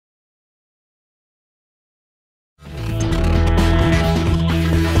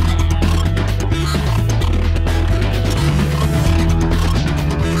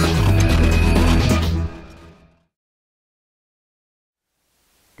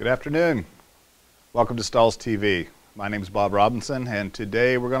Good afternoon. Welcome to Stahls TV. My name is Bob Robinson, and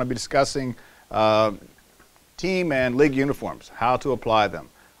today we're going to be discussing team and league uniforms, how to apply them,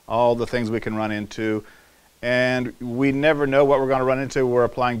 all the things we can run into. And we never know what we're going to run into. We're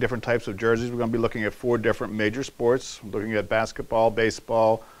applying different types of jerseys. We're going to be looking at 4 different major sports, looking at basketball,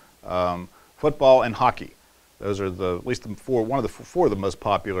 baseball, football, and hockey. Those are at least one of the four of the most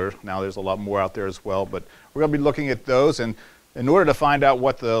popular. Now there's a lot more out there as well, but we're going to be looking at those. And in order to find out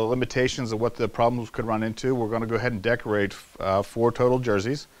what the limitations and what the problems could run into, we're going to go ahead and decorate 4 total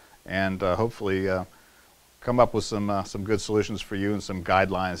jerseys, and hopefully come up with some good solutions for you and some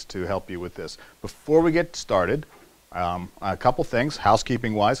guidelines to help you with this. Before we get started, a couple things,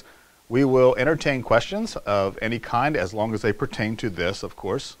 housekeeping-wise. We will entertain questions of any kind as long as they pertain to this, of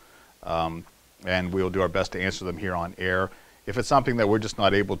course, and we'll do our best to answer them here on air. If it's something that we're just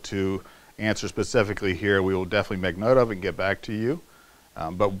not able to answer specifically here, we will definitely make note of and get back to you.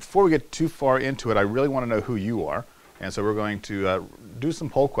 But before we get too far into it, I really want to know who you are, and so we're going to do some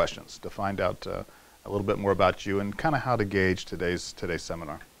poll questions to find out a little bit more about you and kind of how to gauge today's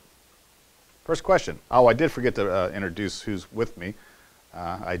seminar. First question. Oh, I did forget to introduce who's with me.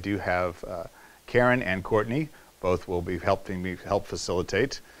 I do have Karen and Courtney. Both will be helping me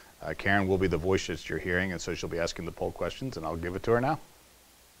facilitate. Karen will be the voice that you're hearing, and so she'll be asking the poll questions, and I'll give it to her now.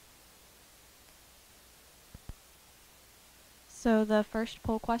 So the first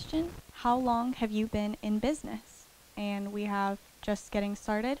poll question, how long have you been in business? And we have just getting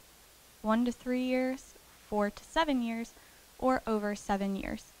started, 1 to 3 years, 4 to 7 years, or over 7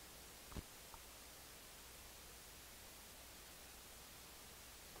 years.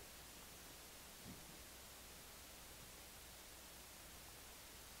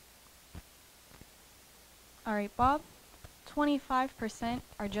 All right, Bob, 25%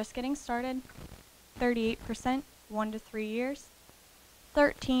 are just getting started, 38% 1 to 3 years,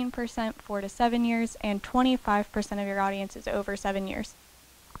 13% 4 to 7 years, and 25% of your audience is over 7 years.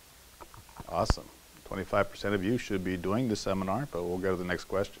 Awesome. 25% of you should be doing the seminar, but we'll go to the next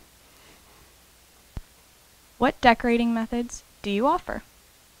question. What decorating methods do you offer?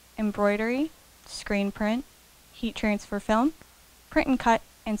 Embroidery, screen print, heat transfer film, print and cut,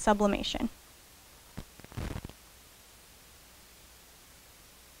 and sublimation.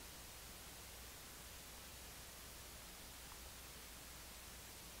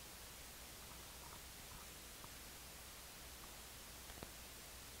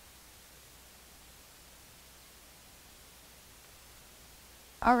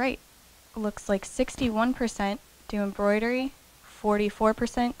 All right, looks like 61% do embroidery,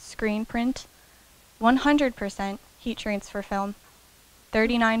 44% screen print, 100% heat transfer film,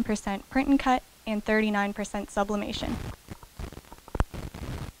 39% print and cut, and 39% sublimation.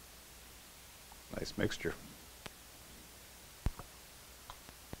 Nice mixture.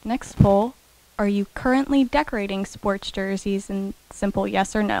 Next poll, are you currently decorating sports jerseys in simple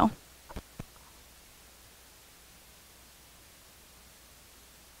yes or no?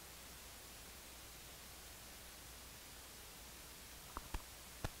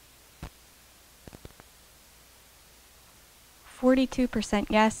 %,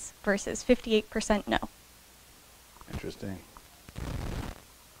 yes versus 58% no. Interesting.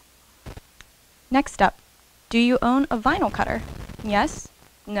 Next up, do you own a vinyl cutter? Yes,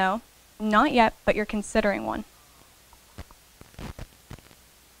 no, not yet, but you're considering one.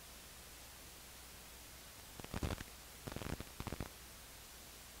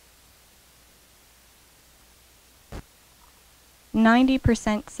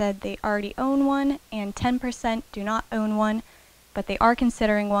 %, said they already own one, and 10% do not own one, but they are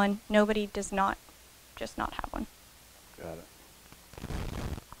considering one. Nobody does not have one. Got it.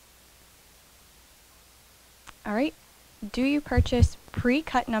 All right. Do you purchase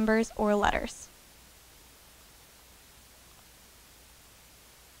pre-cut numbers or letters?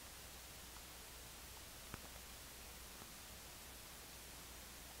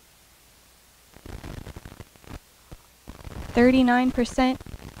 %,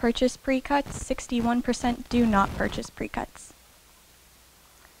 purchase pre-cuts, 61% do not purchase pre-cuts.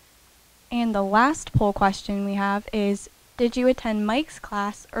 And the last poll question we have is, did you attend Mike's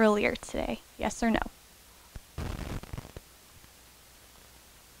class earlier today? Yes or no?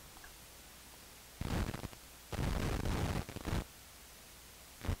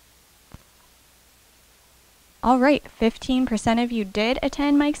 All right, 15% of you did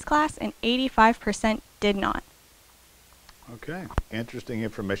attend Mike's class and 85% did not. Okay, interesting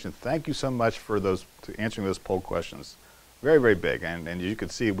information. Thank you so much for answering those poll questions. Very, very big, and you can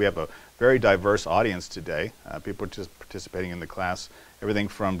see we have a very diverse audience today. People just participating in the class, everything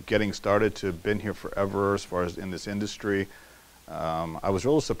from getting started to been here forever as far as in this industry. I was a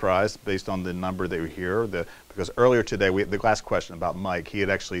little surprised based on the number that were here, because earlier today, the last question about Mike, he had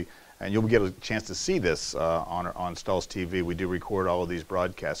actually, and you'll get a chance to see this on Stahls TV. We do record all of these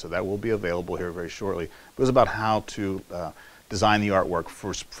broadcasts, so that will be available here very shortly. It was about how to design the artwork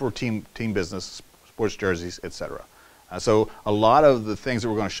for team business, sports jerseys, etc. So a lot of the things that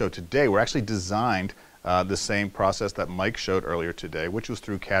we're going to show today were actually designed the same process that Mike showed earlier today, which was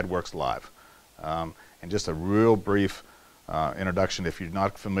through CADWorks Live. And just a real brief introduction, if you're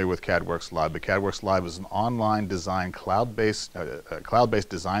not familiar with CADWorks Live, but CADWorks Live is an online design, cloud-based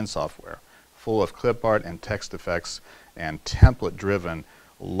design software, full of clip art and text effects and template-driven.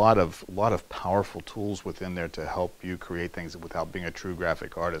 A lot of powerful tools within there to help you create things without being a true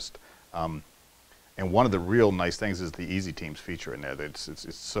graphic artist. And one of the real nice things is the Easy Teams feature in there. It's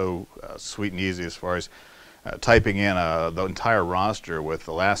so sweet and easy as far as typing in the entire roster with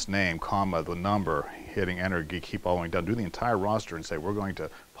the last name, comma, the number, hitting enter, you keep all the way down, do the entire roster and say we're going to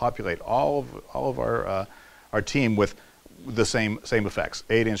populate all of our team with the same effects.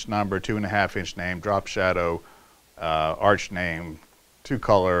 8-inch number, 2.5-inch name, drop shadow, arch name,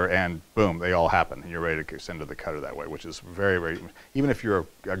 2-color, and boom, they all happen. And you're ready to send to the cutter that way, which is very, very, even if you're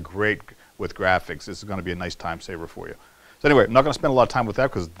a great with graphics, this is going to be a nice time saver for you. So anyway, I'm not going to spend a lot of time with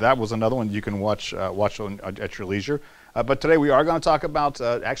that because that was another one you can watch at your leisure. But today we are going to talk about,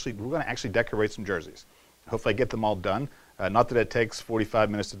 we're going to actually decorate some jerseys. Hopefully I get them all done. Not that it takes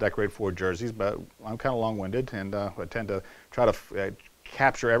 45 minutes to decorate 4 jerseys, but I'm kind of long-winded, and I tend to try to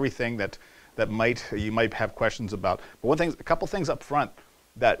capture everything that you might have questions about. But a couple things up front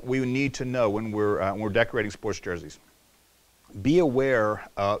that we need to know when we're decorating sports jerseys. Be aware,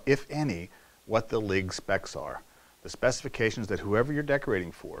 if any, what the league specs are. The specifications that whoever you're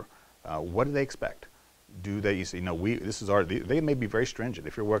decorating for, what do they expect? Do they, they may be very stringent.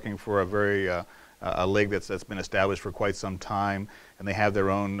 If you're working for a league that's been established for quite some time, and they have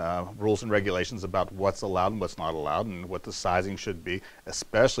their own rules and regulations about what's allowed and what's not allowed, and what the sizing should be,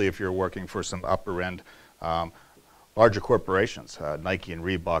 especially if you're working for some upper-end larger corporations, Nike and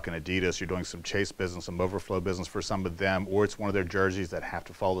Reebok and Adidas. You're doing some chase business, some overflow business for some of them, or it's one of their jerseys that have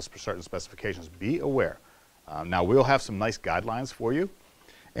to follow certain specifications. Be aware. Now, we'll have some nice guidelines for you,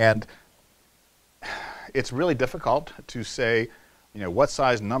 and it's really difficult to say, what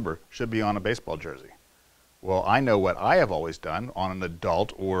size number should be on a baseball jersey. Well, I know what I have always done on an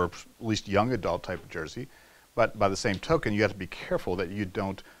adult or at least young adult type of jersey, but by the same token, you have to be careful that you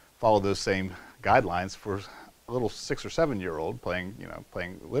don't follow those same guidelines for a little 6 or 7-year-old playing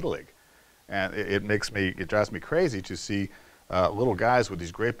Little League. And it drives me crazy to see little guys with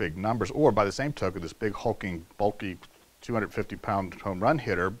these great big numbers, or by the same token, this big hulking, bulky 250-pound home run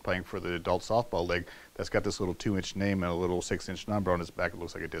hitter playing for the adult softball league that's got this little 2-inch name and a little 6-inch number on his back. It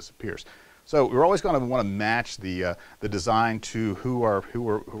looks like it disappears. So we're always going to want to match the design to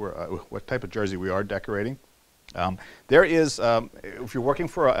what type of jersey we are decorating. There is, if you're working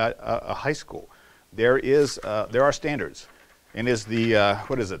for a high school, there are standards, and is the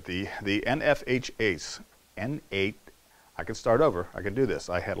the NFHS, N8. I can start over. I can do this.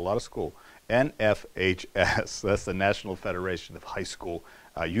 I had a lot of school. NFHS, that's the National Federation of High School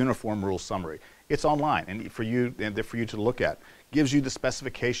Uniform Rules Summary. It's online, and for you to look at. Gives you the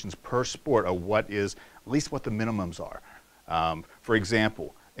specifications per sport of at least what the minimums are. For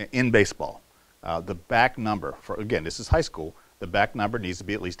example, in baseball, the back number, again, this is high school, the back number needs to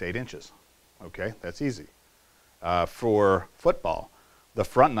be at least 8 inches. Okay, that's easy. For football, the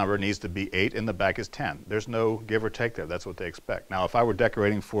front number needs to be 8 and the back is 10. There's no give or take there. That's what they expect. Now, if I were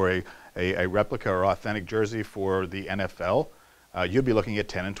decorating for a replica or authentic jersey for the NFL, you'd be looking at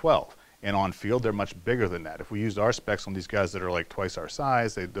 10 and 12. And on field, they're much bigger than that. If we used our specs on these guys that are like twice our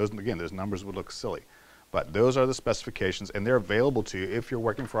size, those numbers would look silly. But those are the specifications, and they're available to you if you're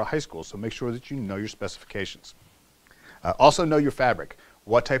working for a high school, so make sure that you know your specifications. Also know your fabric,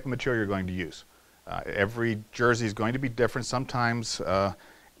 what type of material you're going to use. Every jersey is going to be different. Sometimes, in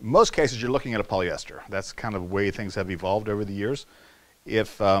most cases, you're looking at a polyester. That's kind of the way things have evolved over the years.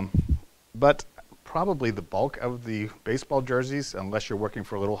 But probably the bulk of the baseball jerseys, unless you're working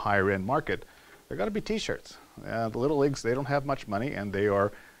for a little higher end market, they're going to be t-shirts. The little leagues, they don't have much money, and they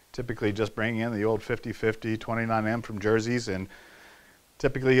are typically just bringing in the old 50-50, 29M from jerseys, and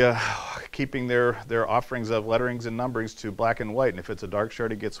typically keeping their offerings of letterings and numberings to black and white. And if it's a dark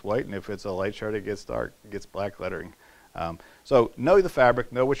shirt, it gets white, and if it's a light shirt, it gets dark, it gets black lettering. So know the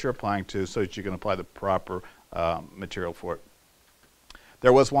fabric, know what you're applying to, so that you can apply the proper material for it.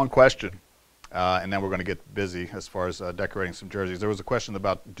 There was one question. And then we're going to get busy as far as decorating some jerseys. There was a question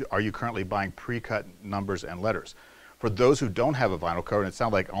about, are you currently buying pre-cut numbers and letters? For those who don't have a vinyl cover, and it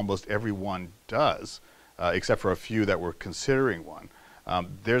sounds like almost everyone does, except for a few that were considering one,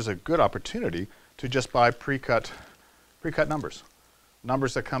 there's a good opportunity to just buy pre-cut numbers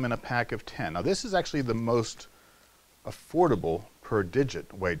that come in a pack of 10. Now this is actually the most affordable per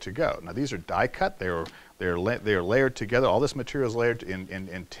digit way to go. Now these are die cut. They are layered together. All this material is layered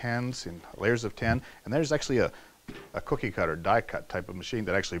in tens, in layers of 10, and there's actually a cookie cutter, die cut type of machine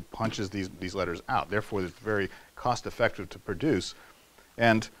that actually punches these letters out. Therefore, it's very cost effective to produce.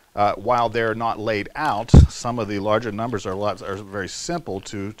 And while they're not laid out, some of the larger numbers are very simple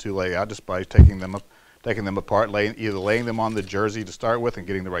to lay out just by taking them apart, either laying them on the jersey to start with and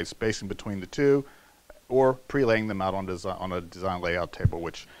getting the right spacing between the two, or pre-laying them out on a design layout table,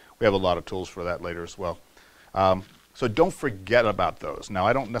 which we have a lot of tools for that later as well. So don't forget about those. Now,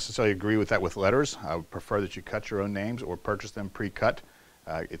 I don't necessarily agree with that with letters. I would prefer that you cut your own names or purchase them pre-cut.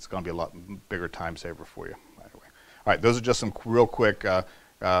 It's going to be a lot bigger time saver for you. Anyway. All right, those are just some real quick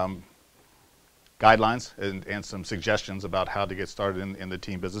guidelines and some suggestions about how to get started in the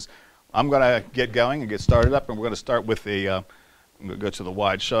team business. I'm going to get going and get started up, and we're going to start with I'm going to go to the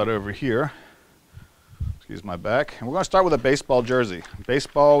wide shot over here. Excuse my back. And we're going to start with a baseball jersey.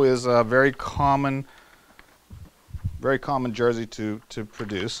 Baseball is a very common jersey to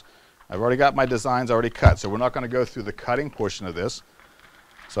produce. I've already got my designs already cut, so we're not going to go through the cutting portion of this.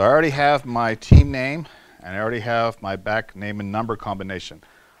 So I already have my team name, and I already have my back name and number combination.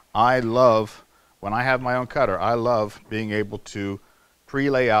 I love, when I have my own cutter, I love being able to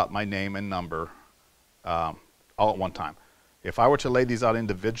pre-lay out my name and number all at one time. If I were to lay these out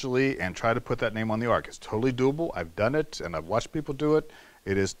individually and try to put that name on the arc, it's totally doable. I've done it, and I've watched people do it.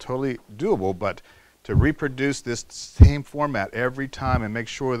 It is totally doable, but to reproduce this same format every time and make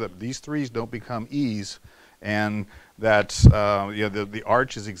sure that these threes don't become E's and that the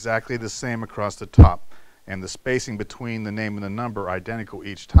arch is exactly the same across the top and the spacing between the name and the number identical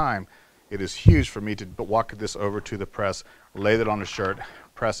each time, it is huge for me to walk this over to the press, lay that on a shirt,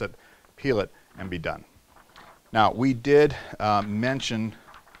 press it, peel it, and be done. Now, we did mention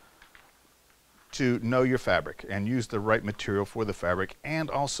to know your fabric and use the right material for the fabric, and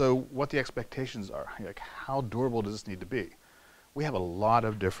also what the expectations are. Like, how durable does this need to be? We have a lot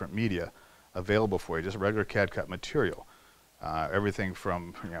of different media available for you, just regular cad-cut material. Everything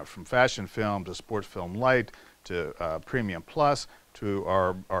from fashion film to sports film light to premium plus to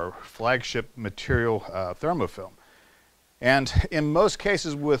our flagship material, thermofilm. And in most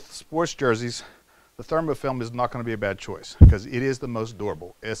cases with sports jerseys, the thermofilm is not going to be a bad choice because it is the most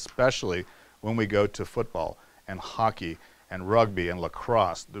durable, especially when we go to football and hockey and rugby and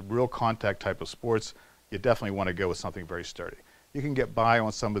lacrosse, the real contact type of sports. You definitely want to go with something very sturdy. You can get by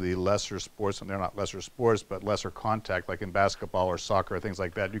on some of the lesser sports, and they're not lesser sports, but lesser contact, like in basketball or soccer or things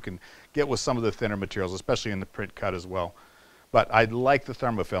like that. You can get with some of the thinner materials, especially in the print cut as well. But I like the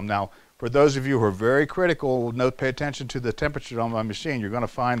thermofilm. Now, for those of you who are very critical, pay attention to the temperature on my machine. You're going to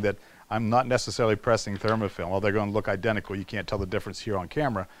find that I'm not necessarily pressing thermofilm. While they're going to look identical, you can't tell the difference here on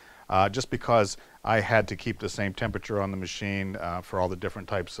camera. Just because I had to keep the same temperature on the machine for all the different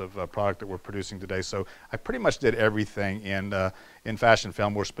types of product that we're producing today. So I pretty much did everything in fashion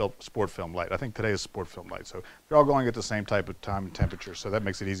film or sport film light. I think today is sport film light. So they're all going at the same type of time and temperature, so that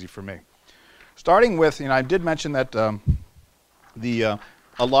makes it easy for me. Starting with, I did mention that a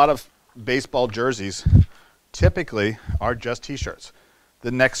lot of baseball jerseys typically are just t-shirts.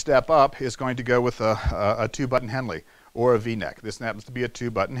 The next step up is going to go with a two-button Henley or a V-neck. This happens to be a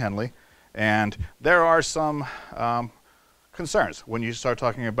two-button Henley, and there are some concerns when you start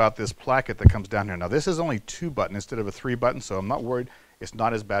talking about this placket that comes down here. Now, this is only two-button instead of a three-button, so I'm not worried. It's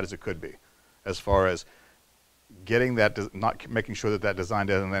not as bad as it could be as far as getting that, not making sure that that design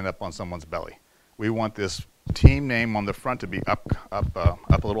doesn't end up on someone's belly. We want this team name on the front to be up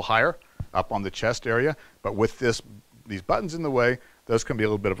a little higher, up on the chest area, but with these buttons in the way, those can be a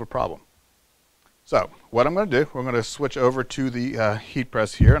little bit of a problem. So what I'm going to do, we're going to switch over to the heat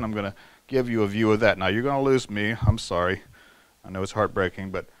press here, and I'm going to give you a view of that. Now, you're going to lose me. I'm sorry. I know it's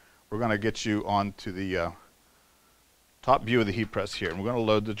heartbreaking, but we're going to get you onto the top view of the heat press here. And we're going to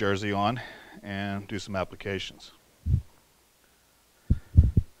load the jersey on and do some applications. We're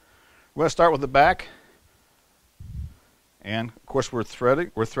going to start with the back. And, of course, we're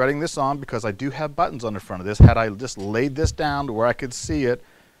threading this on because I do have buttons on the front of this. Had I just laid this down to where I could see it,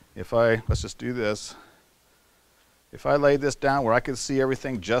 let's just do this. If I lay this down where I can see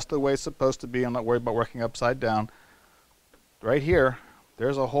everything just the way it's supposed to be, I'm not worried about working upside down. Right here,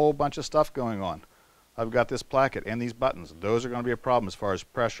 there's a whole bunch of stuff going on. I've got this placket and these buttons. Those are going to be a problem as far as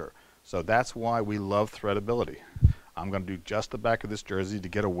pressure. So that's why we love threadability. I'm going to do just the back of this jersey to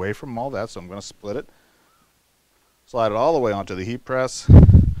get away from all that, so I'm going to split it. Slide it all the way onto the heat press,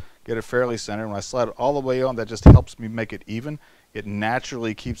 get it fairly centered. When I slide it all the way on, that just helps me make it even. It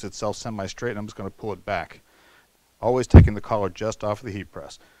naturally keeps itself semi-straight, and I'm just going to pull it back. Always taking the collar just off of the heat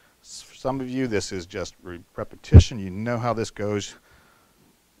press. For some of you, this is just repetition. You know how this goes.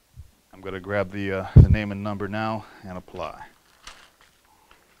 I'm going to grab the name and number now and apply.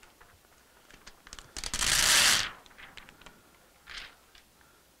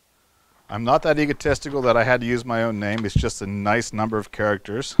 I'm not that egotistical that I had to use my own name. It's just a nice number of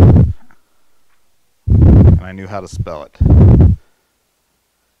characters, and I knew how to spell it.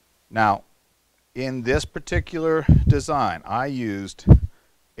 Now, in this particular design, I used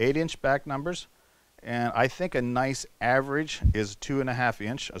 8-inch back numbers, and I think a nice average is 2.5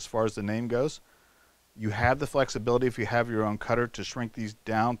 inch as far as the name goes. You have the flexibility, if you have your own cutter, to shrink these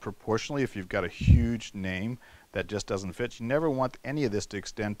down proportionally if you've got a huge name that just doesn't fit. You never want any of this to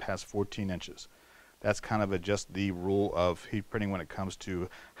extend past 14 inches. That's kind of just the rule of heat printing when it comes to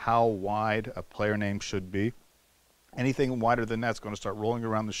how wide a player name should be. Anything wider than that's going to start rolling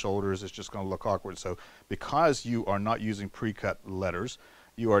around the shoulders. It's just going to look awkward. So because you are not using pre-cut letters,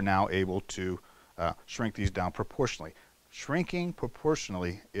 you are now able to shrink these down proportionally. Shrinking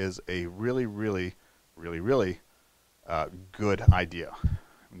proportionally is a really good idea.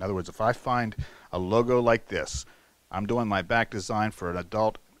 In other words, if I find a logo like this, I'm doing my back design for an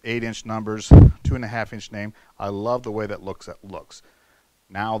adult, 8-inch numbers, 2.5 inch name. I love the way that looks.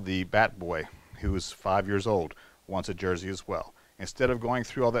 Now the Bat Boy, who is 5 years old, wants a jersey as well. Instead of going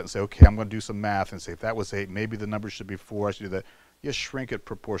through all that and say, okay, I'm going to do some math and say, if that was 8, maybe the number should be 4, I should do that. You shrink it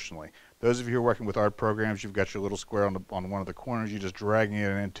proportionally. Those of you who are working with art programs, you've got your little square on one of the corners. You're just dragging it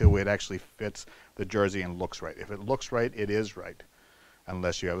in until it actually fits the jersey and looks right. If it looks right, it is right,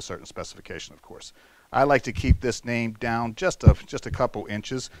 unless you have a certain specification, of course. I like to keep this name down just a couple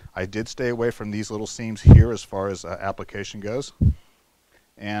inches. I did stay away from these little seams here as far as application goes,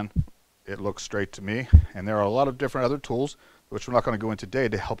 and it looks straight to me. And there are a lot of different other tools, which we're not going to go into today,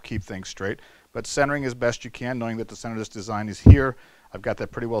 to help keep things straight. But centering as best you can, knowing that the center of this design is here. I've got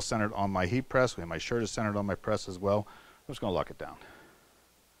that pretty well centered on my heat press, and my shirt is centered on my press as well. I'm just going to lock it down.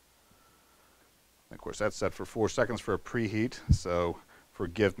 And of course, that's set for 4 seconds for a preheat, so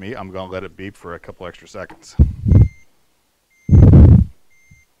forgive me. I'm going to let it beep for a couple extra seconds.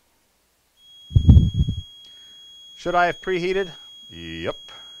 Should I have preheated? Yep.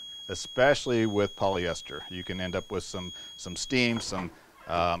 Especially with polyester. You can end up with some steam, some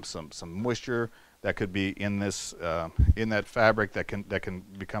moisture that could be in this in that fabric that can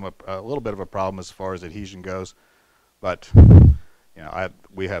become a little bit of a problem as far as adhesion goes. But you know,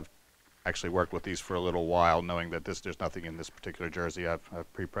 we have actually worked with these for a little while, knowing that there's nothing in this particular jersey. I've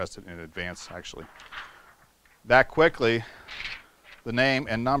pre-pressed it in advance, actually. That quickly, the name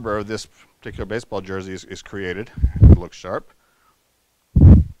and number of this particular baseball jersey is created. It looks sharp.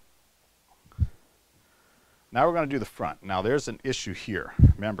 Now we're going to do the front. Now there's an issue here.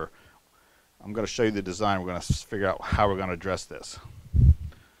 Remember, I'm going to show you the design. We're going to figure out how we're going to address this.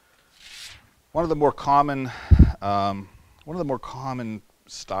 One of the more common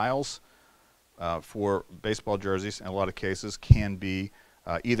styles for baseball jerseys in a lot of cases can be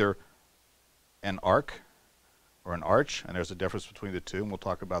either an arc or an arch, and there's a difference between the two, and we'll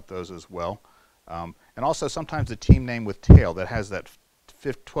talk about those as well. And also sometimes the team name with tail that has that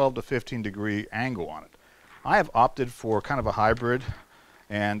 12 to 15 degree angle on it. I have opted for kind of a hybrid,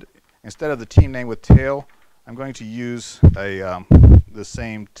 and instead of the team name with tail, I'm going to use the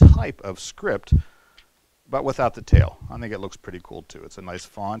same type of script, but without the tail. I think it looks pretty cool too. It's a nice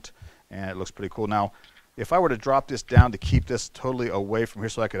font, and it looks pretty cool. Now, if I were to drop this down to keep this totally away from here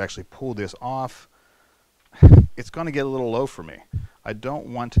so I could actually pull this off, it's going to get a little low for me.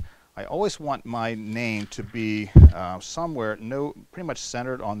 I always want my name to be somewhere pretty much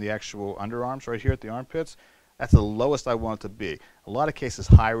centered on the actual underarms right here at the armpits. That's the lowest I want it to be. A lot of cases,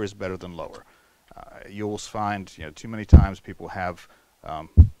 higher is better than lower. You'll find, too many times people have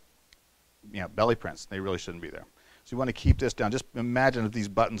belly prints. They really shouldn't be there. So you want to keep this down. Just imagine if these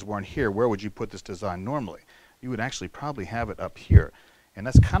buttons weren't here, where would you put this design normally? You would actually probably have it up here. And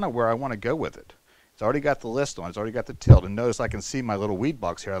that's kind of where I want to go with it. It's already got the list on, it's already got the tilt, and notice I can see my little weed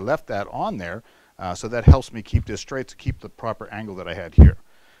box here. I left that on there, so that helps me keep this straight to keep the proper angle that I had here.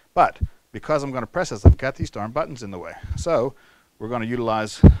 But because I'm going to press this, I've got these darn buttons in the way. So we're going to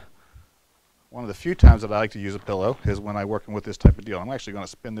utilize, one of the few times that I like to use a pillow is when I'm working with this type of deal. I'm actually going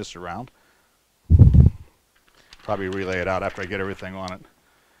to spin this around. Probably relay it out after I get everything on it.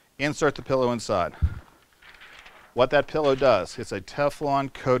 Insert the pillow inside. What that pillow does, it's a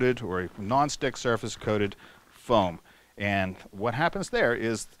Teflon coated or a non-stick surface coated foam. And what happens there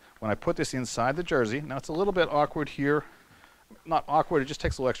is when I put this inside the jersey, now it's a little bit awkward here not awkward, it just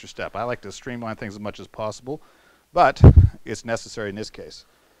takes a little extra step. I like to streamline things as much as possible, but it's necessary in this case.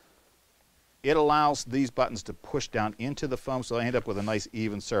 It allows these buttons to push down into the foam, so I end up with a nice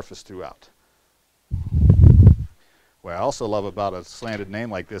even surface throughout. What I also love about a slanted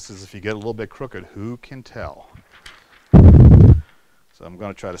name like this is if you get a little bit crooked, who can tell? So I'm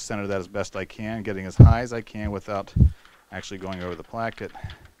going to try to center that as best I can, getting as high as I can without actually going over the placket.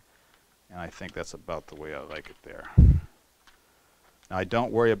 And I think that's about the way I like it there. Now I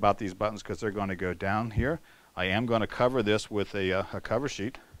don't worry about these buttons because they're going to go down here. I am going to cover this with a cover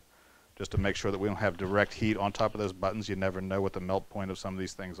sheet just to make sure that we don't have direct heat on top of those buttons. You never know what the melt point of some of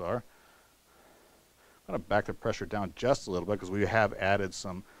these things are. I'm going to back the pressure down just a little bit because we have added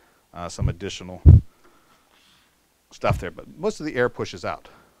some additional stuff there, but most of the air pushes out.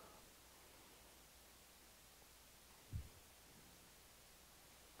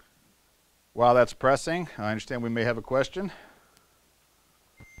 While that's pressing, I understand we may have a question.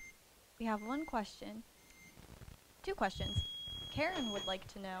 We have one question. Two questions. Karen would like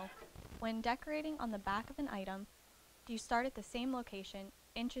to know, when decorating on the back of an item, do you start at the same location,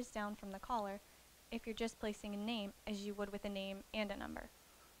 inches down from the collar, if you're just placing a name as you would with a name and a number?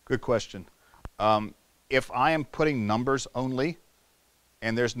 Good question. If I am putting numbers only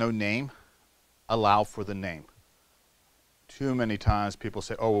and there's no name, allow for the name. Too many times people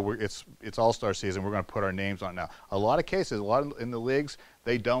say, oh, well, it's All-Star season, we're going to put our names on it now. A lot of cases, in the leagues,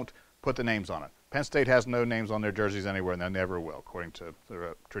 they don't put the names on it. Penn State has no names on their jerseys anywhere, and they never will, according to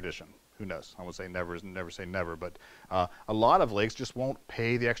the tradition. Who knows? I won't say never, never say never, but a lot of leagues just won't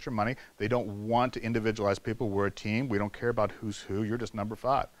pay the extra money. They don't want to individualize people. We're a team. We don't care about who's who. You're just number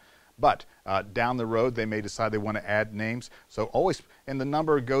 5. But down the road, they may decide they want to add names. So always, and the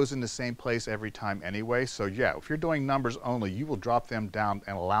number goes in the same place every time anyway. So yeah, if you're doing numbers only, you will drop them down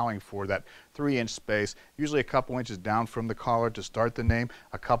and allowing for that 3-inch space, usually a couple inches down from the collar to start the name,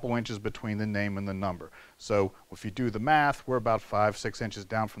 a couple inches between the name and the number. So if you do the math, we're about 5-6 inches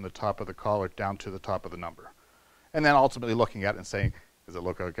down from the top of the collar down to the top of the number. And then ultimately looking at it and saying, does it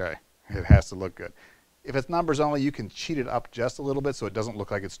look okay? It has to look good. If it's numbers only, you can cheat it up just a little bit so it doesn't look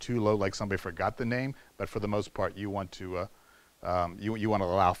like it's too low, like somebody forgot the name. But for the most part, you want to you want to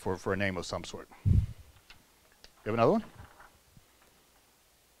allow for a name of some sort. You have another one?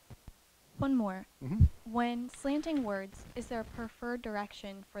 One more. Mm-hmm. When slanting words, is there a preferred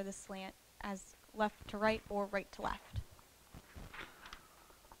direction for the slant, as left to right or right to left?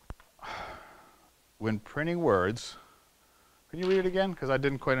 When printing words, can you read it again? Because I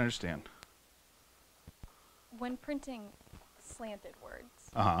didn't quite understand. When printing slanted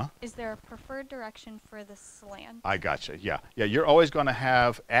words, is there a preferred direction for the slant? I gotcha. Yeah. You're always going to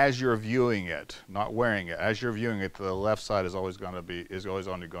have, as you're viewing it, not wearing it. As you're viewing it, the left side is always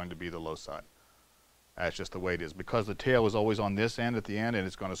only going to be the low side. That's just the way it is, because the tail is always on this end at the end, and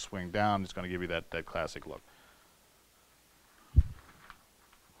it's going to swing down. It's going to give you that classic look.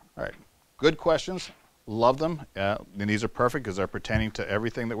 All right. Good questions. Love them. And these are perfect because they're pertaining to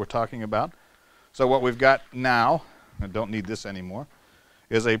everything that we're talking about. So what we've got now, I don't need this anymore,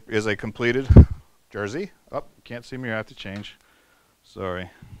 is a completed jersey. Oh, can't see me, I have to change. Sorry.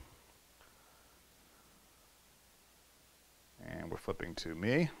 And we're flipping to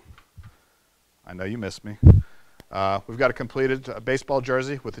me. I know you missed me. We've got a completed baseball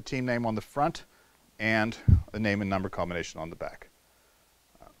jersey with the team name on the front and the name and number combination on the back.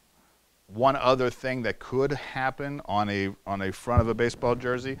 One other thing that could happen on a front of a baseball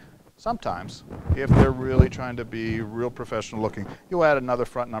jersey, sometimes, if they're really trying to be real professional looking, you'll add another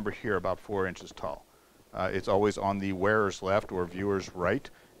front number here about 4 inches tall. It's always on the wearer's left or viewer's right.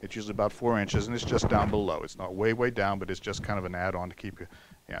 It's usually about 4 inches, and it's just down below. It's not way, way down, but it's just kind of an add-on to keep you.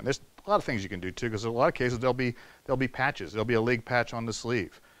 Yeah, and there's a lot of things you can do too, because in a lot of cases there'll be patches. There'll be a league patch on the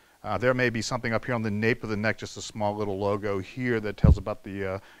sleeve. There may be something up here on the nape of the neck, just a small little logo here that tells about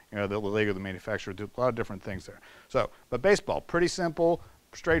the the leg of the manufacturer. Do a lot of different things there. So, but baseball, pretty simple.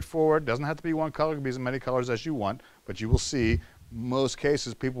 Straightforward, doesn't have to be one color, it can be as many colors as you want, but you will see most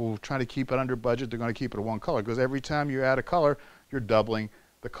cases people trying to keep it under budget, they're going to keep it a one color, because every time you add a color, you're doubling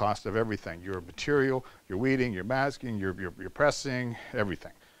the cost of everything. Your material, your weeding, your masking, your pressing,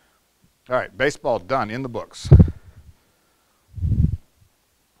 everything. All right, baseball done, in the books.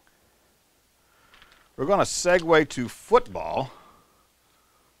 We're going to segue to football.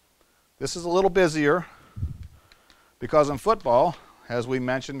 This is a little busier, because in football, as we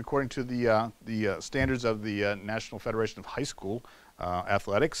mentioned, according to the standards of the National Federation of High School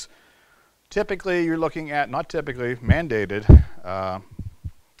Athletics, typically you're looking at, not typically, mandated,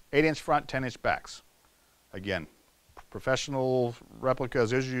 8-inch front, 10-inch backs. Again, professional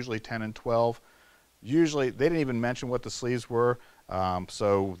replicas, there's usually 10 and 12. Usually, they didn't even mention what the sleeves were,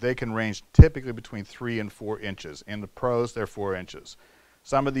 so they can range typically between 3 and 4 inches. In the pros, they're 4 inches.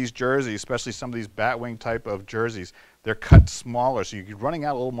 Some of these jerseys, especially some of these batwing type of jerseys, they're cut smaller, so you're running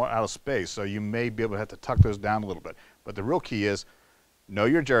out a little more out of space, so you may be able to have to tuck those down a little bit. But the real key is know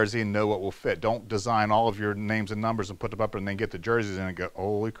your jersey and know what will fit. Don't design all of your names and numbers and put them up and then get the jerseys in and go,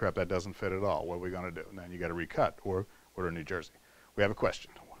 holy crap, that doesn't fit at all. What are we going to do? And then you got to recut or order a new jersey. We have a question.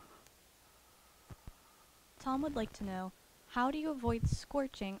 Tom would like to know, how do you avoid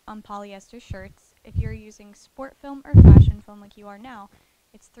scorching on polyester shirts if you're using sport film or fashion film like you are now?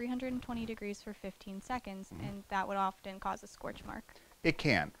 It's 320 degrees for 15 seconds, and that would often cause a scorch mark. It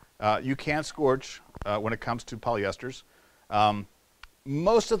can. You can scorch when it comes to polyesters.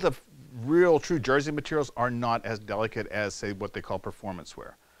 Most of the real true jersey materials are not as delicate as, say, what they call performance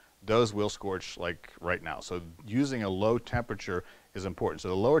wear. Those will scorch like right now. So using a low temperature is important. So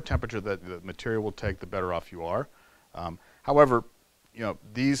the lower temperature that the material will take, the better off you are. However, you know,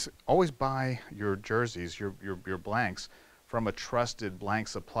 these, always buy your jerseys, your blanks, from a trusted blank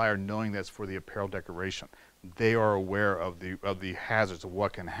supplier, knowing that's for the apparel decoration. They are aware of the hazards of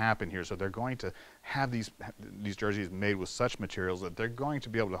what can happen here, so they're going to have these jerseys made with such materials that they're going to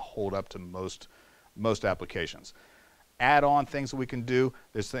be able to hold up to most applications. Add-on things that we can do.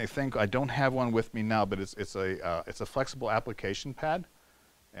 There's a thing, I don't have one with me now, but it's a flexible application pad,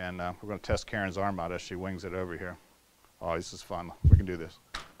 and we're going to test Karen's arm out as she wings it over here. Oh, this is fun. We can do this.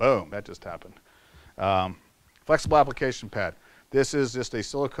 Boom! That just happened. Flexible application pad. This is just a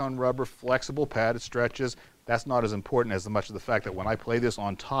silicone rubber flexible pad. It stretches. That's not as important as much of the fact that when I play this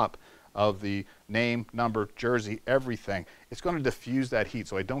on top of the name, number, jersey, everything, it's going to diffuse that heat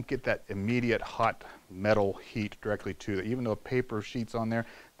so I don't get that immediate hot metal heat directly to it. Even though a paper sheet's on there,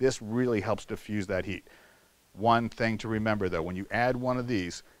 this really helps diffuse that heat. One thing to remember though, when you add one of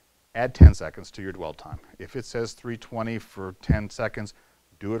these, add 10 seconds to your dwell time. If it says 320 for 10 seconds,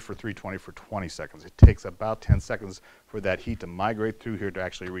 do it for 320 for 20 seconds. It takes about 10 seconds for that heat to migrate through here to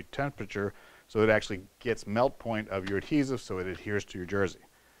actually reach temperature, so it actually gets melt point of your adhesive so it adheres to your jersey.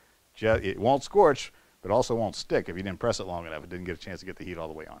 It won't scorch, but also won't stick if you didn't press it long enough. It didn't get a chance to get the heat all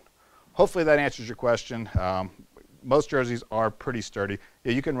the way on. Hopefully that answers your question. Most jerseys are pretty sturdy.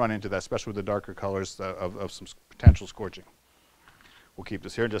 Yeah, you can run into that, especially with the darker colors of some potential scorching. We'll keep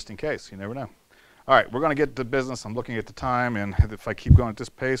this here just in case. You never know. All right, we're going to get to business. I'm looking at the time, and if I keep going at this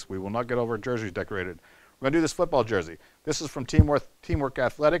pace, we will not get over jerseys decorated. We're going to do this football jersey. This is from Teamwork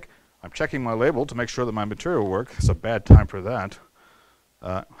Athletic. I'm checking my label to make sure that my material works. It's a bad time for that.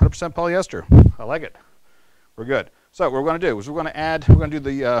 100% polyester. I like it. We're good. So what we're going to do is we're going to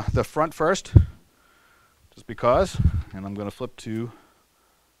do the front first, just because, and I'm going to flip to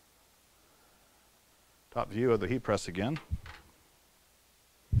top view of the heat press again.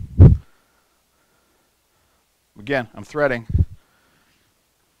 Again, I'm threading.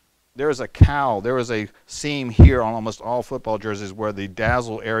 There is a cowl, there is a seam here on almost all football jerseys where the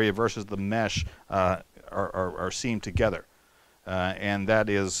dazzle area versus the mesh are seamed together. And that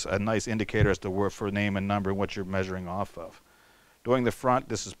is a nice indicator as to where for name and number and what you're measuring off of. Doing the front,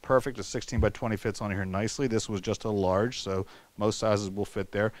 this is perfect. A 16 by 20 fits on here nicely. This was just a large, so most sizes will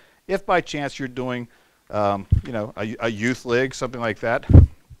fit there. If by chance you're doing, you know, a youth league, something like that,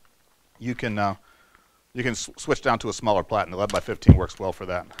 you can switch down to a smaller platen. 11 by 15 works well for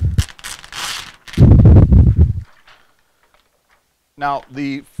that. Now,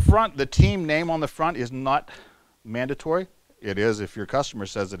 the front, the team name on the front is not mandatory. It is if your customer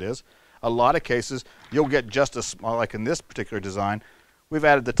says it is. A lot of cases, you'll get just a small, like in this particular design, we've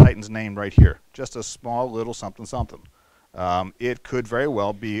added the Titan's name right here. Just a small little something something. It could very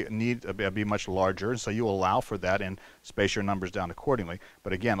well be much larger, and so you allow for that and space your numbers down accordingly.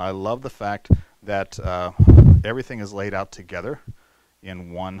 But again, I love the fact that everything is laid out together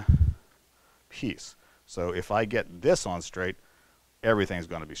in one piece. So if I get this on straight, everything's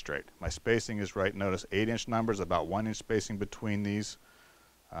going to be straight. My spacing is right. Notice 8-inch numbers, about 1-inch spacing between these.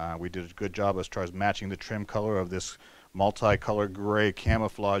 We did a good job as far as matching the trim color of this multicolored gray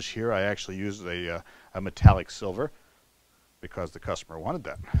camouflage here. I actually used a metallic silver because the customer wanted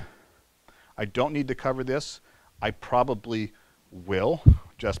that. I don't need to cover this. I probably will,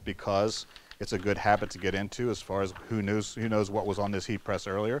 just because it's a good habit to get into as far as who knows what was on this heat press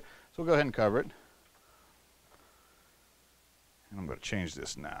earlier. So we'll go ahead and cover it. And I'm going to change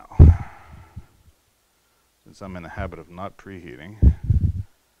this now, since I'm in the habit of not preheating.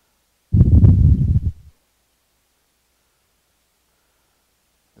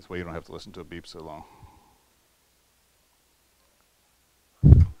 This way you don't have to listen to a beep so long.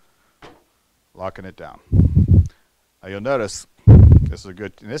 Locking it down. Now you'll notice This is a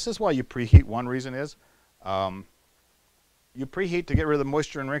good, this is why you preheat. One reason is you preheat to get rid of the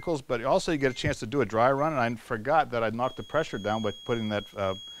moisture and wrinkles, but also you get a chance to do a dry run, and I forgot that I knocked the pressure down by putting that,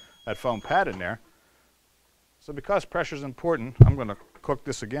 that foam pad in there. So because pressure is important, I'm going to cook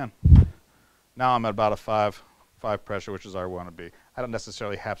this again. Now I'm at about a 5 pressure, which is where I want to be. I don't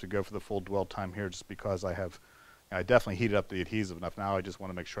necessarily have to go for the full dwell time here just because I definitely heated up the adhesive enough. Now I just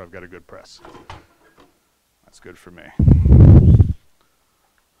want to make sure I've got a good press. That's good for me.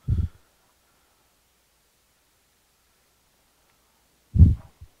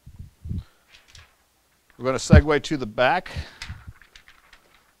 We're going to segue to the back.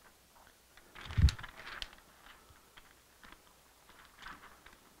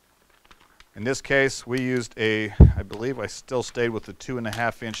 In this case, we used I believe I still stayed with the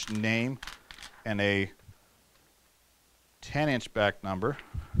 2.5-inch name and a 10-inch back number.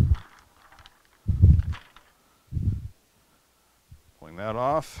 Pulling that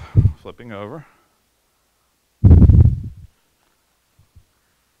off, flipping over.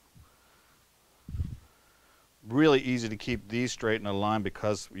 Really easy to keep these straight in a line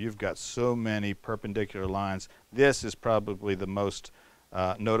because you've got so many perpendicular lines. This is probably the most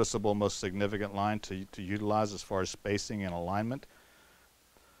noticeable, most significant line to utilize as far as spacing and alignment.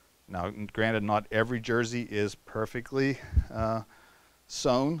 Now, granted, not every jersey is perfectly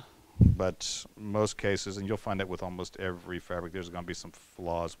sewn, but most cases, and you'll find it with almost every fabric, there's going to be some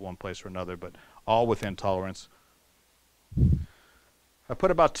flaws one place or another, but all within tolerance. I put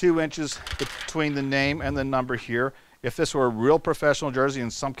about 2 inches between the name and the number here. If this were a real professional jersey,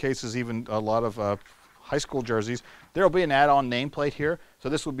 in some cases even a lot of high school jerseys, there will be an add-on nameplate here, so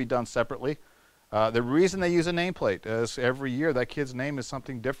this will be done separately. The reason they use a nameplate is every year that kid's name is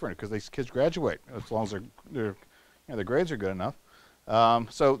something different because these kids graduate as long as their grades are good enough.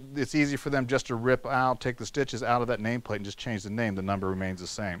 So it's easy for them just to rip out, take the stitches out of that nameplate and just change the name. The number remains the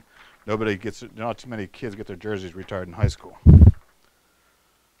same. Not too many kids get their jerseys retired in high school.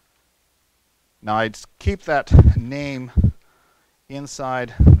 Now I'd keep that name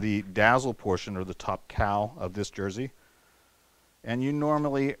inside the dazzle portion or the top cowl of this jersey. And you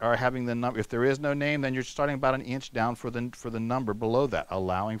normally are having the number, if there is no name, then you're starting about 1 inch down for the number below that,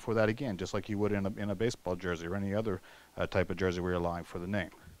 allowing for that again, just like you would in a baseball jersey or any other type of jersey where you're allowing for the name.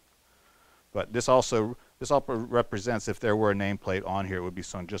 But this also represents if there were a nameplate on here, it would be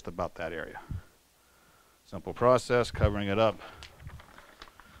sewn just about that area. Simple process, covering it up.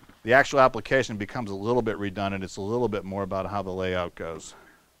 The actual application becomes a little bit redundant. It's a little bit more about how the layout goes.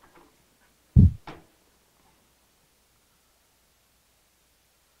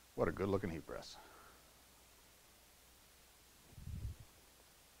 What a good looking heat press.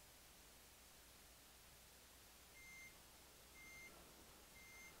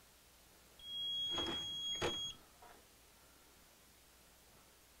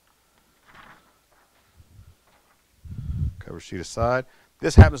 Cover sheet aside.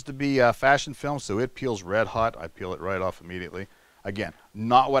 This happens to be fashion film, so it peels red hot. I peel it right off immediately. Again,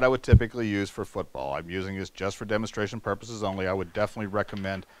 not what I would typically use for football. I'm using this just for demonstration purposes only. I would definitely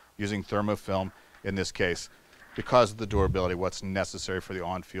recommend using thermofilm in this case because of the durability, what's necessary for the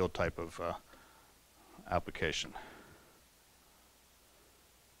on-field type of application.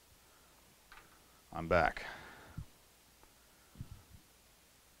 I'm back.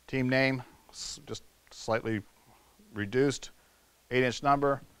 Team name, just slightly reduced. 8-inch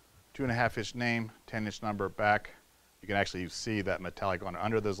number, 2.5-inch name, 10-inch number back. You can actually see that metallic on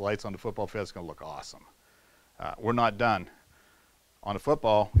under those lights on the football field. It's going to look awesome. We're not done. On a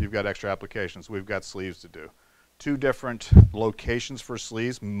football, you've got extra applications. We've got sleeves to do. 2 different locations for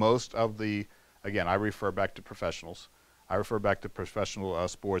sleeves. Most of the, again, I refer back to professionals. I refer back to professional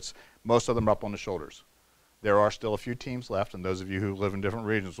sports. Most of them are up on the shoulders. There are still a few teams left, and those of you who live in different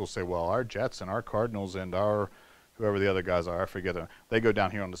regions will say, well, our Jets and our Cardinals and our whoever the other guys are, I forget them, they go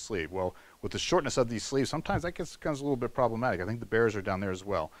down here on the sleeve. Well, with the shortness of these sleeves, sometimes that becomes a little bit problematic. I think the Bears are down there as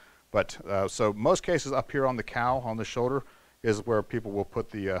well. But so most cases up here on the cowl, on the shoulder, is where people will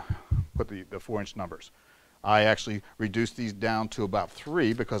put the 4-inch numbers. I actually reduced these down to about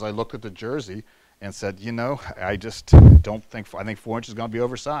 3 because I looked at the jersey and said, you know, I just don't think, I think 4 inches is going to be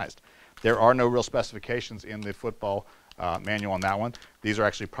oversized. There are no real specifications in the football manual on that one. These are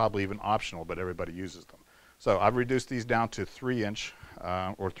actually probably even optional, but everybody uses them. So I've reduced these down to 3-inch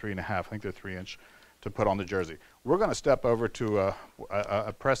or 3.5, I think they're 3-inch, to put on the jersey. We're going to step over to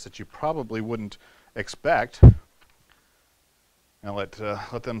a press that you probably wouldn't expect. And let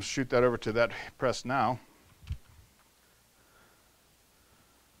them shoot that over to that press now.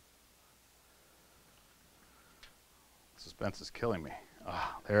 Suspense is killing me.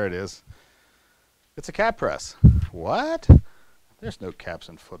 Ah, there it is. It's a CAD press. What? There's no caps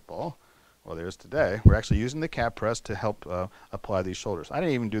in football. Well, there's today. We're actually using the cap press to help apply these shoulders. I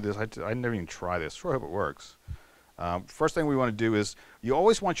didn't even do this. I never even try this. Sure hope it works. First thing we want to do is you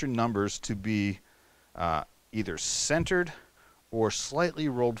always want your numbers to be either centered or slightly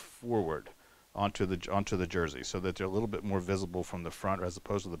rolled forward onto the jersey so that they're a little bit more visible from the front as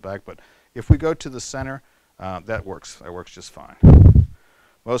opposed to the back. But if we go to the center, that works. That works just fine.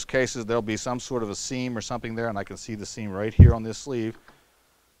 Most cases there'll be some sort of a seam or something there, and I can see the seam right here on this sleeve.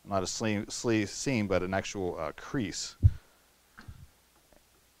 Not a sleeve seam, but an actual crease.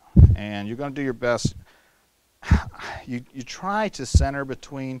 And you're going to do your best. You try to center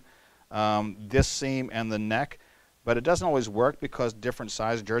between this seam and the neck, but it doesn't always work because different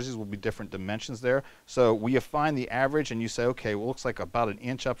size jerseys will be different dimensions there. So we find the average and you say, okay, well, it looks like about an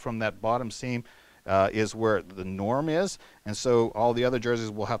inch up from that bottom seam is where the norm is, and so all the other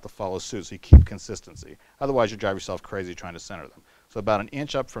jerseys will have to follow suit, so you keep consistency. Otherwise, you drive yourself crazy trying to center them. So about an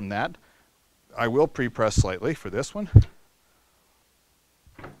inch up from that. I will pre-press slightly for this one.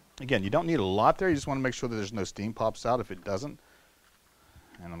 Again, you don't need a lot there. You just want to make sure that there's no steam pops out if it doesn't.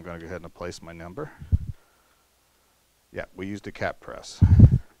 And I'm going to go ahead and place my number. Yeah, we used a cap press.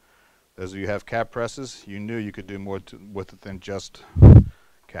 Those of you who have cap presses, you knew you could do more with it than just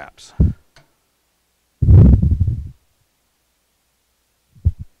caps.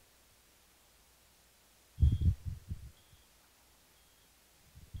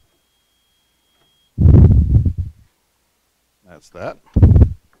 That's that.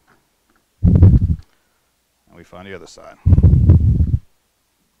 And we find the other side.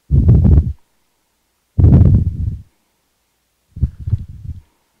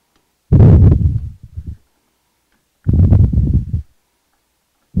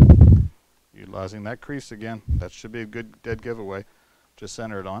 Utilizing that crease again. That should be a good dead giveaway. Just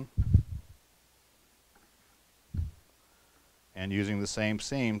center it on. And using the same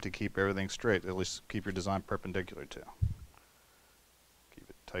seam to keep everything straight, at least keep your design perpendicular to.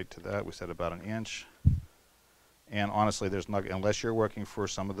 Tight to that. We said about an inch. And honestly, there's not, unless you're working for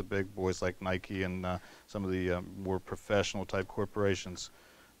some of the big boys like Nike and some of the more professional type corporations,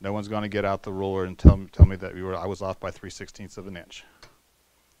 no one's going to get out the ruler and tell me that I was off by 3/16 of an inch.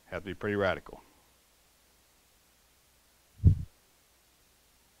 Had to be pretty radical.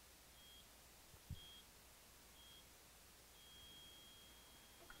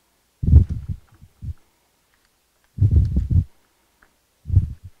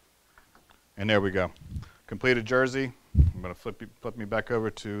 And there we go. Completed jersey. I'm going to flip me back over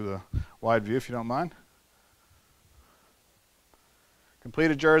to the wide view if you don't mind.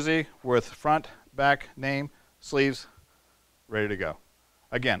 Completed jersey with front, back, name, sleeves, ready to go.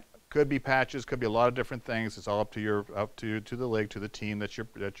 Again, could be patches, could be a lot of different things. It's all up to the league, to the team that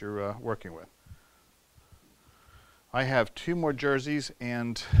you're working with. I have 2 more jerseys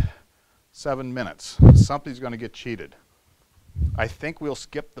and 7 minutes. Something's going to get cheated. I think we'll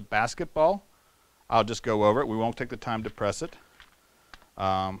skip the basketball. I'll just go over it. We won't take the time to press it.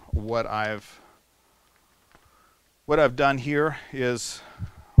 What I've done here is,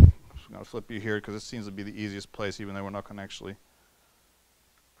 I'm going to flip you here because it seems to be the easiest place, even though we're not going to actually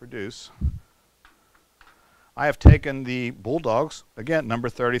produce. I have taken the Bulldogs, again, number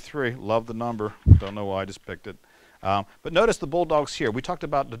 33. Love the number. Don't know why I just picked it. But notice the Bulldogs here. We talked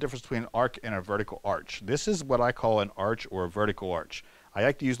about the difference between an arc and a vertical arch. This is what I call an arch or a vertical arch. I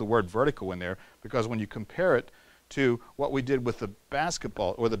like to use the word vertical in there because when you compare it to what we did with the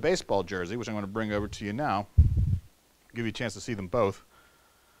basketball or the baseball jersey, which I'm going to bring over to you now, give you a chance to see them both.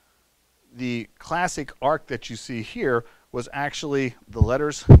 The classic arc that you see here was actually the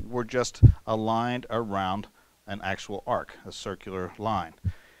letters were just aligned around an actual arc, a circular line.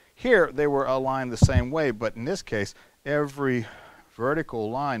 Here they were aligned the same way, but in this case, every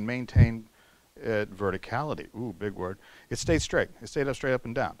vertical line maintained verticality. Ooh, big word. It stayed straight. It stayed up straight up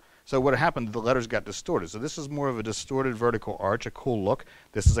and down. So what happened, the letters got distorted. So this is more of a distorted vertical arch, a cool look.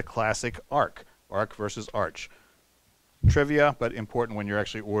 This is a classic arc versus arch. Trivia, but important when you're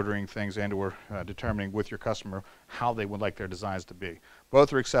actually ordering things and or determining with your customer how they would like their designs to be.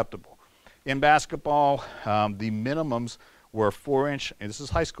 Both are acceptable. In basketball, the minimums were 4-inch, and this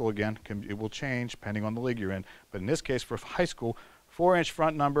is high school again, it will change depending on the league you're in, but in this case for high school, 4-inch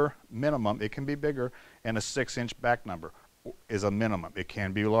front number minimum, it can be bigger, and a 6-inch back number is a minimum. It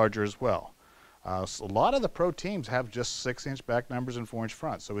can be larger as well. So a lot of the pro teams have just 6-inch back numbers and 4-inch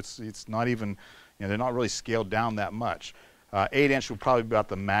front, so it's not even, they're not really scaled down that much. 8-inch will probably be about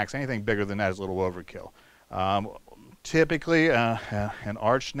the max. Anything bigger than that is a little overkill. Typically an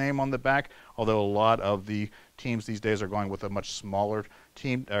arch name on the back, although a lot of the teams these days are going with a much smaller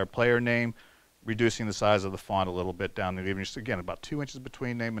team or player name. reducing the size of the font a little bit down, and even just again about 2 inches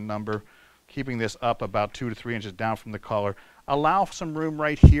between name and number, keeping this up about 2 to 3 inches down from the collar. Allow some room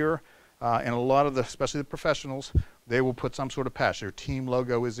right here, and a lot of the, especially the professionals, they will put some sort of patch. Their team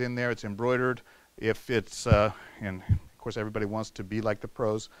logo is in there, it's embroidered. If it's, and of course everybody wants to be like the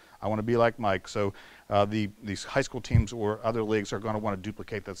pros, I want to be like Mike, so these high school teams or other leagues are going to want to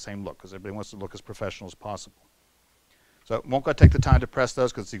duplicate that same look because everybody wants to look as professional as possible. So won't go take the time to press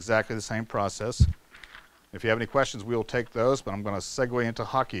those because it's exactly the same process. If you have any questions, we will take those, but I'm going to segue into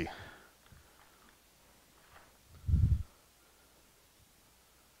hockey.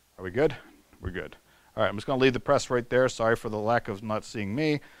 Are we good? We're good. All right, I'm just going to leave the press right there. Sorry for the lack of not seeing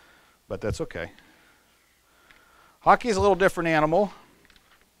me, but that's okay. Hockey is a little different animal.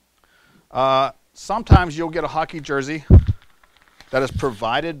 Sometimes you'll get a hockey jersey that is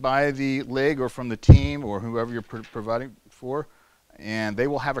provided by the league or from the team or whoever you're providing for, and they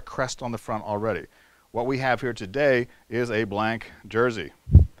will have a crest on the front already. What we have here today is a blank jersey.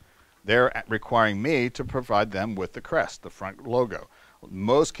 They're requiring me to provide them with the crest, the front logo. In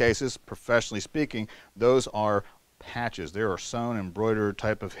most cases, professionally speaking, those are patches. They are sewn, embroidered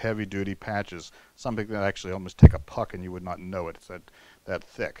type of heavy-duty patches, something that actually almost take a puck and you would not know it. It's that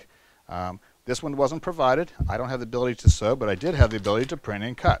thick. This one wasn't provided. I don't have the ability to sew, but I did have the ability to print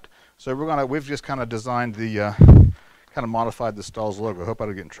and cut. So we've just kind of designed the, kind of modified the Stahls logo. I hope I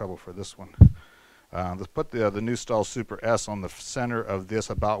don't get in trouble for this one. Let's put the new Stahls Super S on the center of this,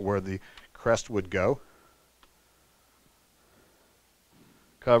 about where the crest would go.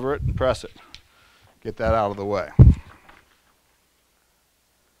 Cover it and press it. Get that out of the way.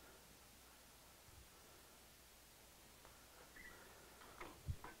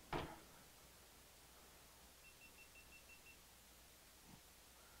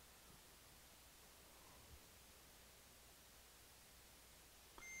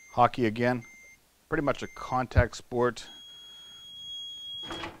 Hockey again, pretty much a contact sport.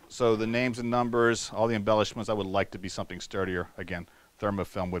 So the names and numbers, all the embellishments, I would like to be something sturdier. Again,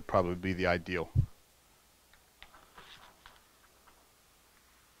 thermofilm would probably be the ideal.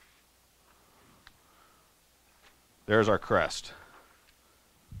 There's our crest.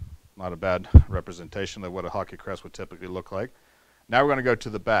 Not a bad representation of what a hockey crest would typically look like. Now we're going to go to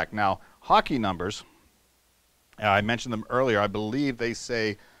the back. Now, hockey numbers, I mentioned them earlier. I believe they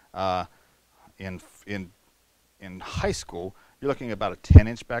say in high school, you're looking at about a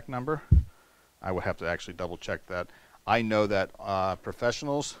 10-inch back number. I would have to actually double check that. I know that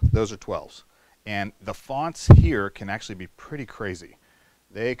professionals, those are 12s. And the fonts here can actually be pretty crazy.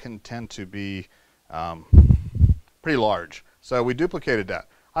 They can tend to be pretty large. So we duplicated that.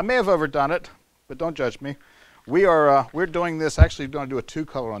 I may have overdone it, but don't judge me. We're doing this, actually going to do a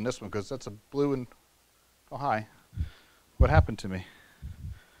 2-color on this one because that's a blue and, oh hi, what happened to me?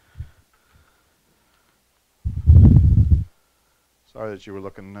 Sorry that you were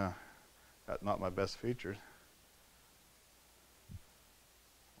looking at not my best features.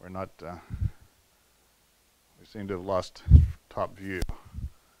 We're not, we seem to have lost top view.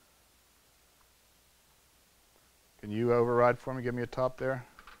 Can you override for me, give me a top there?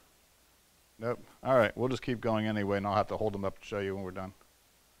 Nope. All right, we'll just keep going anyway, and I'll have to hold them up to show you when we're done.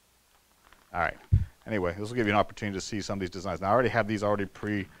 All right. Anyway, this will give you an opportunity to see some of these designs. Now, I already have these already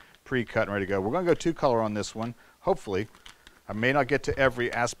pre-cut and ready to go. We're going to go 2-color on this one, hopefully. I may not get to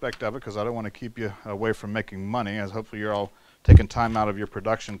every aspect of it because I don't want to keep you away from making money, as hopefully you're all taking time out of your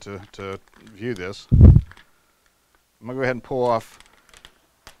production to view this. I'm going to go ahead and pull off,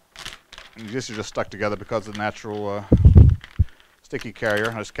 and these are just stuck together because of the natural sticky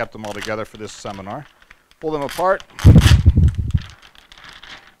carrier. I just kept them all together for this seminar. Pull them apart.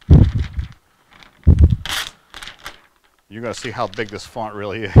 You're going to see how big this font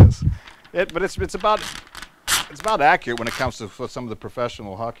really is. But it's about accurate when it comes to some of the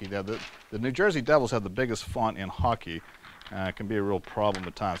professional hockey. The New Jersey Devils have the biggest font in hockey. It can be a real problem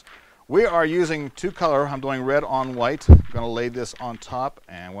at times. We are using 2-color. I'm doing red on white. I'm going to lay this on top,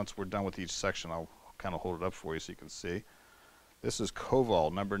 and once we're done with each section, I'll kind of hold it up for you so you can see. This is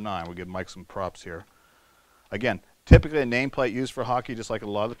Koval, number 9. We'll give Mike some props here. Again, typically a nameplate used for hockey, just like a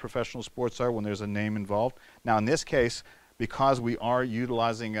lot of the professional sports are when there's a name involved. Now, in this case, because we are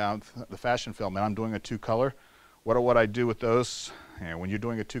utilizing the fashion film, and I'm doing a 2-color, what I do with those, when you're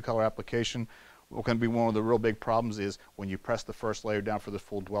doing a 2-color application, what can be one of the real big problems is when you press the first layer down for the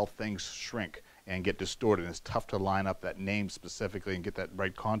full dwell, things shrink and get distorted. And it's tough to line up that name specifically and get that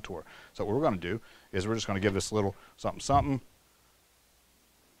right contour. So what we're going to do is we're just going to give this a little something, something.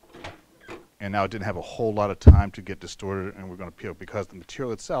 And now it didn't have a whole lot of time to get distorted, and we're going to peel because the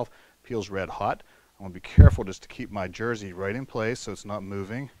material itself peels red hot. I want to be careful just to keep my jersey right in place so it's not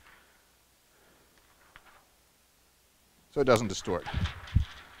moving. so it doesn't distort.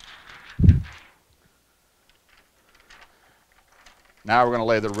 Now we're going to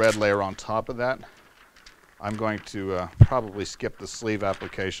lay the red layer on top of that. I'm going to probably skip the sleeve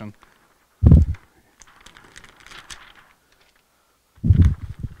application.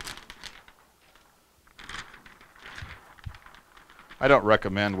 I don't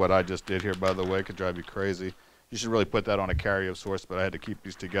recommend what I just did here, by the way. It could drive you crazy. You should really put that on a carry of sorts, but I had to keep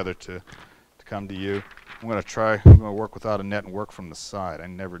these together to come to you. I'm going to work without a net and work from the side. I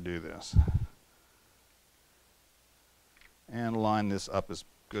never do this. And line this up as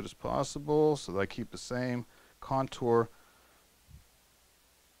good as possible so that I keep the same contour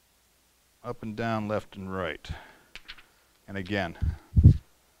up and down, left and right. And again,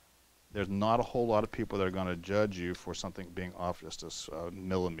 there's not a whole lot of people that are going to judge you for something being off just a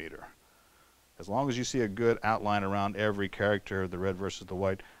millimeter. As long as you see a good outline around every character, the red versus the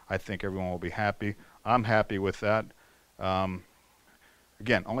white, I think everyone will be happy. I'm happy with that.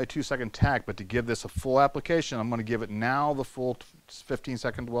 Again, only a 2-second tack, but to give this a full application, I'm going to give it now the full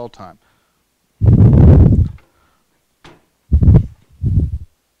 15-second dwell time.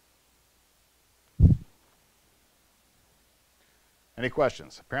 Any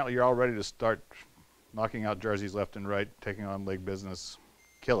questions? Apparently you're all ready to start knocking out jerseys left and right, taking on league business,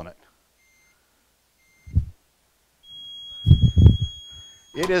 killing it.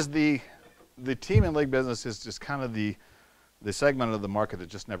 It is the team in league business is just kind of the segment of the market that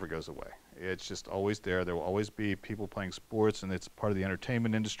just never goes away. It's just always there. There will always be people playing sports, and it's part of the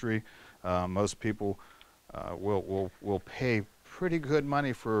entertainment industry. Most people will pay pretty good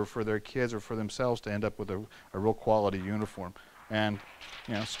money for their kids or for themselves to end up with a real quality uniform. And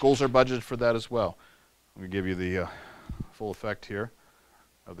you know, schools are budgeted for that as well. Let me give you the full effect here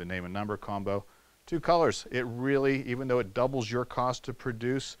of the name and number combo. 2 colors. It really, even though it doubles your cost to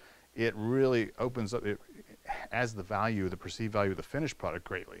produce, it really opens up, it adds the value, the perceived value of the finished product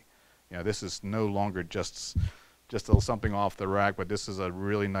greatly. You know, this is no longer just a little something off the rack, but this is a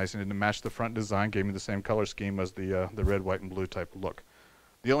really nice, and to match the front design, gave me the same color scheme as the red, white, and blue type look.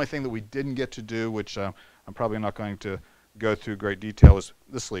 The only thing that we didn't get to do, which I'm probably not going to go through great detail, is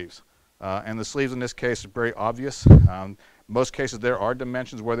the sleeves. And the sleeves in this case are very obvious. Most cases there are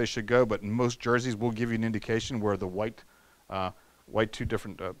dimensions where they should go, but most jerseys will give you an indication where the white 2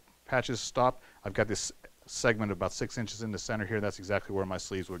 different patches stop. I've got this segment about 6 inches in the center here. That's exactly where my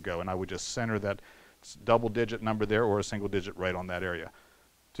sleeves would go, and I would just center that double-digit number there or a single digit right on that area.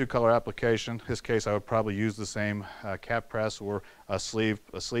 2-color application. In this case, I would probably use the same cap press or a sleeve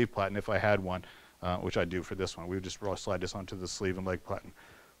platen if I had one, which I do for this one. We would just slide this onto the sleeve and leg platen.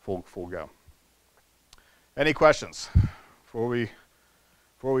 Full go. Any questions before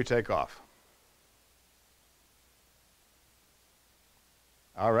we take off?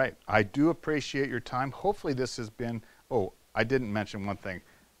 All right. I do appreciate your time. Hopefully this has been, oh, I didn't mention one thing.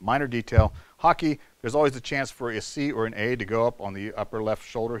 Minor detail. Hockey, there's always a chance for a C or an A to go up on the upper left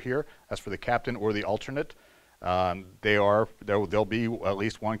shoulder here. That's for the captain or the alternate. There'll be at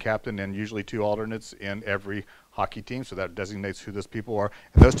least 1 captain and usually 2 alternates in every hockey team, so that designates who those people are.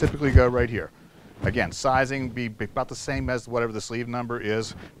 And those typically go right here. Again, sizing be about the same as whatever the sleeve number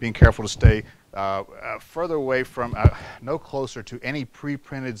is. Being careful to stay further away from, no closer to any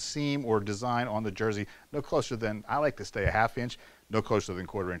pre-printed seam or design on the jersey. No closer than, I like to stay a 1/2 inch, no closer than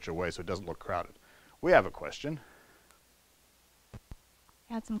 1/4 inch away so it doesn't look crowded. We have a question.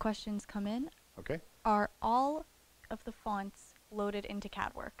 I had some questions come in. Okay. Are all of the fonts loaded into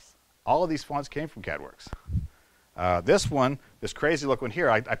CADWorks? All of these fonts came from CADWorks. This one, this crazy look one here,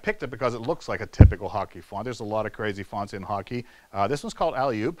 I picked it because it looks like a typical hockey font. There's a lot of crazy fonts in hockey. This one's called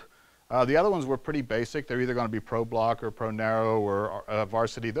Alley-Oop. The other ones were pretty basic. They're either going to be Pro Block or Pro Narrow or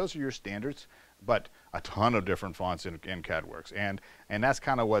Varsity. Those are your standards, but a ton of different fonts in CADWorks. And that's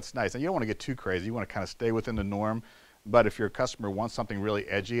kind of what's nice. And you don't want to get too crazy. You want to kind of stay within the norm. But if your customer wants something really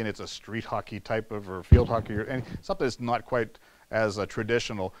edgy and it's a street hockey type of, or field hockey, or something that's not quite as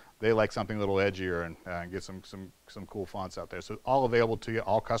traditional, they like something a little edgier and get some cool fonts out there. So all available to you,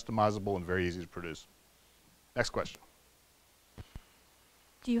 all customizable and very easy to produce. Next question.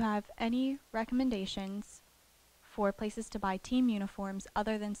 Do you have any recommendations for places to buy team uniforms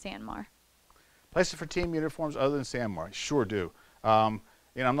other than Sanmar? Places for team uniforms other than Sanmar? Sure do.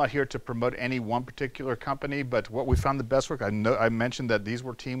 You know, I'm not here to promote any one particular company, but what we found the best work, I mentioned that these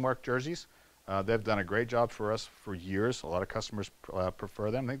were teamwork jerseys. They've done a great job for us for years. A lot of customers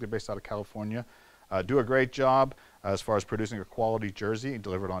prefer them. I think they're based out of California. Do a great job as far as producing a quality jersey and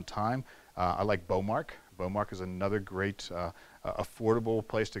delivered on time. I like Beaumark. Beaumark is another great affordable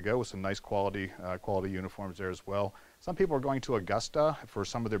place to go with some nice quality uniforms there as well. Some people are going to Augusta for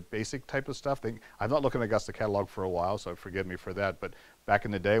some of their basic type of stuff. I've not looked at the Augusta catalog for a while, so forgive me for that. But back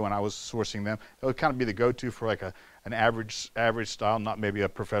in the day when I was sourcing them, it would kind of be the go-to for like an average style, not maybe a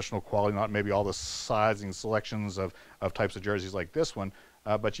professional quality, not maybe all the sizing selections of types of jerseys like this one,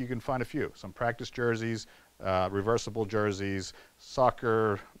 but you can find a few. Some practice jerseys, reversible jerseys,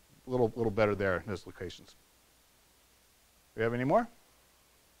 soccer, a little better there in those locations. Do we have any more?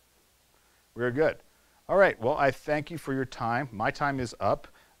 We're good. All right, well, I thank you for your time. My time is up,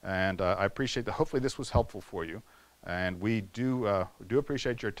 and I appreciate that. Hopefully this was helpful for you. And we do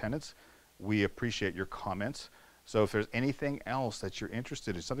appreciate your attendance. We appreciate your comments. So if there's anything else that you're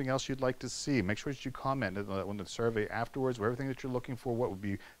interested in, something else you'd like to see, make sure that you comment on the survey afterwards, or everything that you're looking for, what would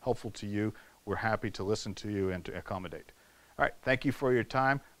be helpful to you. We're happy to listen to you and to accommodate. All right, thank you for your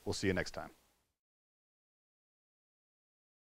time. We'll see you next time.